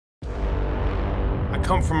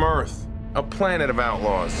come from Earth, a planet of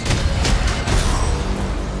outlaws.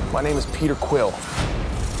 My name is Peter Quill.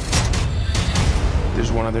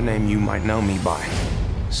 There's one other name you might know me by.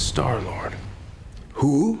 Star-Lord.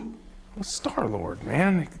 Who? Well, Star-Lord,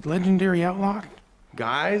 man. Legendary outlaw.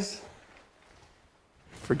 Guys,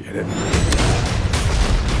 forget it.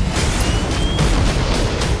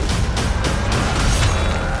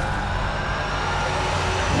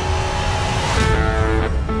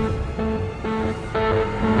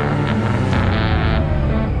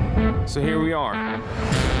 So here we are.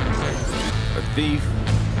 A thief,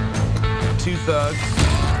 two thugs,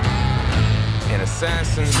 an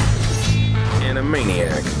assassin, and a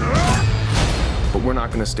maniac. But we're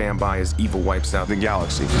not gonna stand by as evil wipes out the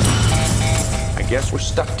galaxy. I guess we're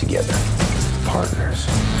stuck together. Partners.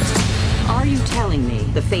 Are you telling me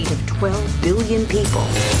the fate of 12 billion people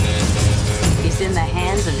is in the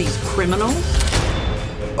hands of these criminals?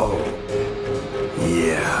 Oh,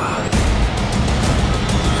 yeah.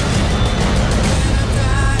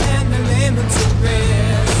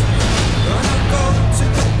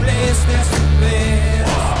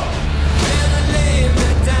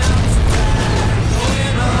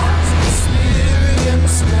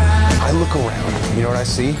 I look around, you know what I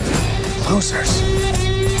see? Losers.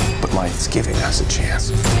 But life's giving us a chance.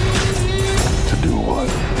 To do what?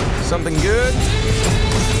 Something good,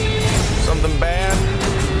 something bad,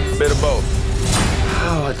 bit of both.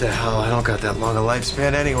 Oh, what the hell? I don't got that long a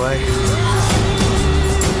lifespan anyway.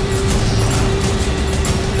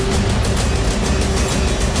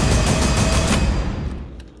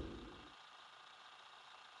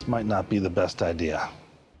 This might not be the best idea.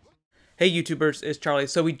 Hey YouTubers, it's Charlie.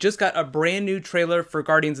 So we just got a brand new trailer for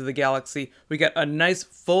Guardians of the Galaxy. We got a nice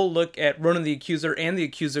full look at Ronan the Accuser and the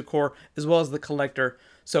Accuser Corps, as well as the Collector.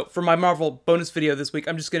 So for my Marvel bonus video this week,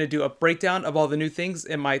 I'm just going to do a breakdown of all the new things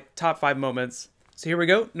in my top 5 moments. So here we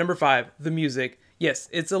go. Number 5, the music. Yes,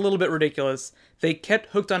 it's a little bit ridiculous. They kept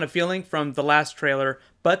Hooked on a Feeling from the last trailer,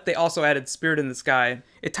 but they also added Spirit in the Sky.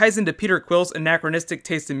 It ties into Peter Quill's anachronistic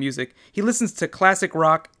taste in music. He listens to classic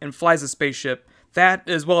rock and flies a spaceship. That,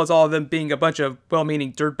 as well as all of them being a bunch of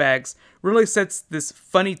well-meaning dirtbags, really sets this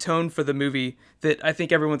funny tone for the movie that I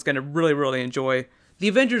think everyone's going to really enjoy. The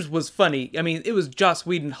Avengers was funny. I mean, it was Joss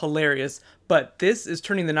Whedon hilarious, but this is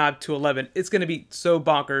turning the knob to 11. It's going to be so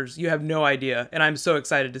bonkers, you have no idea, and I'm so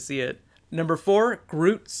excited to see it. Number 4,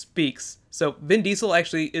 Groot Speaks. So Vin Diesel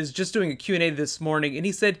actually is just doing a Q&A this morning, and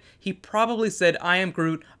he said he probably said "I am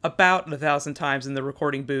Groot" about 1,000 times in the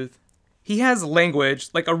recording booth. He has language,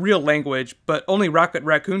 like a real language, but only Rocket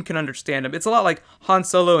Raccoon can understand him. It's a lot like Han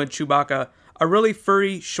Solo and Chewbacca. A really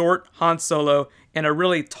furry, short Han Solo, and a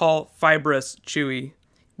really tall, fibrous Chewie.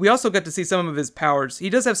 We also got to see some of his powers.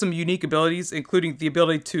 He does have some unique abilities, including the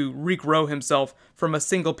ability to regrow himself from a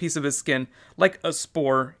single piece of his skin, like a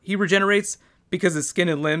spore. He regenerates because his skin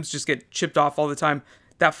and limbs just get chipped off all the time.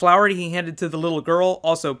 That flower he handed to the little girl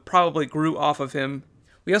also probably grew off of him.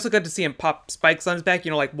 We also got to see him pop spikes on his back,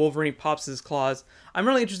 you know, like Wolverine pops his claws. I'm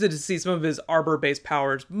really interested to see some of his arbor-based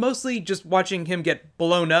powers, mostly just watching him get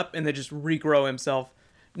blown up and then just regrow himself.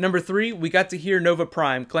 Number 3, we got to hear Nova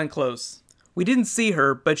Prime, Glenn Close. We didn't see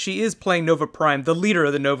her, but she is playing Nova Prime, the leader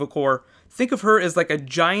of the Nova Corps. Think of her as like a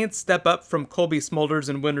giant step up from Colby Smulders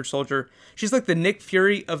in Winter Soldier. She's like the Nick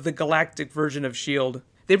Fury of the galactic version of S.H.I.E.L.D.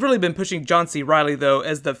 They've really been pushing John C. Reilly, though,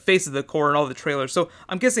 as the face of the Corps in all the trailers, so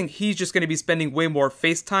I'm guessing he's just going to be spending way more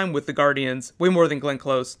face time with the Guardians, way more than Glenn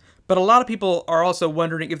Close. But a lot of people are also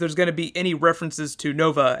wondering if there's going to be any references to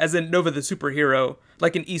Nova, as in Nova the superhero,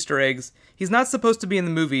 like in Easter eggs. He's not supposed to be in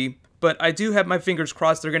the movie, but I do have my fingers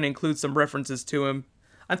crossed they're going to include some references to him.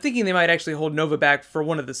 I'm thinking they might actually hold Nova back for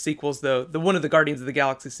one of the sequels, though, one of the Guardians of the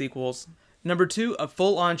Galaxy sequels. Number 2, a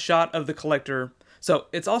full-on shot of the Collector. So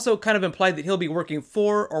it's also kind of implied that he'll be working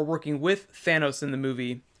for or working with Thanos in the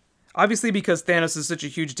movie. Obviously, because Thanos is such a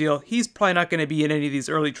huge deal, he's probably not going to be in any of these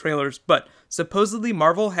early trailers, but supposedly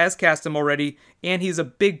Marvel has cast him already, and he's a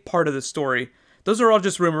big part of the story. Those are all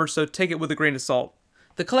just rumors, so take it with a grain of salt.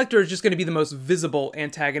 The Collector is just going to be the most visible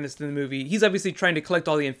antagonist in the movie. He's obviously trying to collect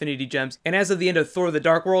all the Infinity Gems, and as of the end of Thor the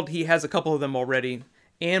Dark World, he has a couple of them already.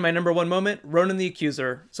 And my number 1 moment, Ronan the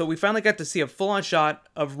Accuser. So we finally got to see a full-on shot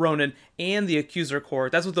of Ronan and the Accuser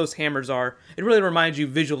Corps. That's what those hammers are. It really reminds you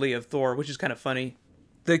visually of Thor, which is kind of funny.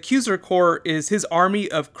 The Accuser Corps is his army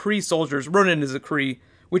of Kree soldiers. Ronan is a Kree,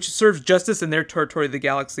 which serves justice in their territory of the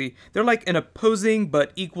galaxy. They're like an opposing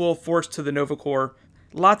but equal force to the Nova Corps.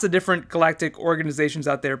 Lots of different galactic organizations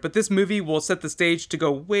out there, but this movie will set the stage to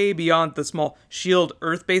go way beyond the small S.H.I.E.L.D.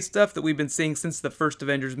 Earth-based stuff that we've been seeing since the first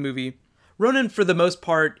Avengers movie. Ronan, for the most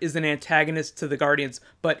part, is an antagonist to the Guardians,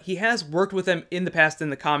 but he has worked with them in the past in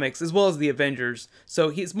the comics, as well as the Avengers, so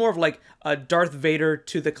he's more of like a Darth Vader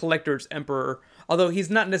to the Collector's Emperor, although he's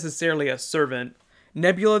not necessarily a servant.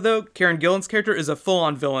 Nebula, though, Karen Gillan's character, is a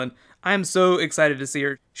full-on villain. I am so excited to see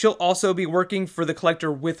her. She'll also be working for the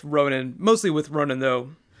Collector with Ronan, mostly with Ronan,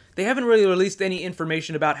 though. They haven't really released any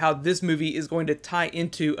information about how this movie is going to tie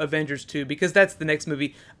into Avengers 2, because that's the next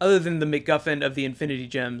movie, other than the MacGuffin of the Infinity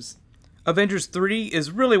Gems. Avengers 3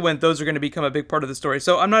 is really when those are going to become a big part of the story,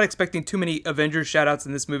 so I'm not expecting too many Avengers shoutouts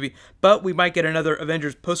in this movie, but we might get another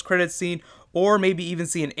Avengers post-credits scene, or maybe even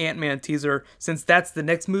see an Ant-Man teaser, since that's the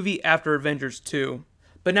next movie after Avengers 2.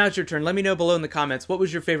 But now it's your turn. Let me know below in the comments, what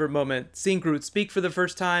was your favorite moment? Seeing Groot speak for the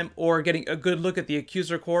first time, or getting a good look at the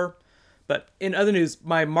Accuser Corps? But in other news,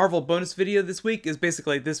 my Marvel bonus video this week is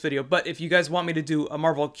basically this video, but if you guys want me to do a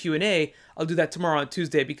Marvel Q&A, I'll do that tomorrow on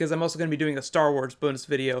Tuesday, because I'm also going to be doing a Star Wars bonus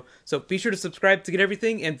video. So be sure to subscribe to get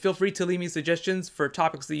everything, and feel free to leave me suggestions for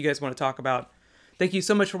topics that you guys want to talk about. Thank you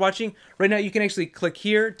so much for watching. Right now you can actually click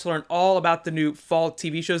here to learn all about the new fall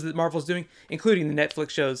TV shows that Marvel's doing, including the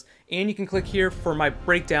Netflix shows, and you can click here for my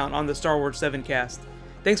breakdown on the Star Wars 7 cast.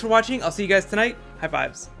 Thanks for watching. I'll see you guys tonight. High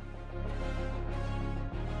fives.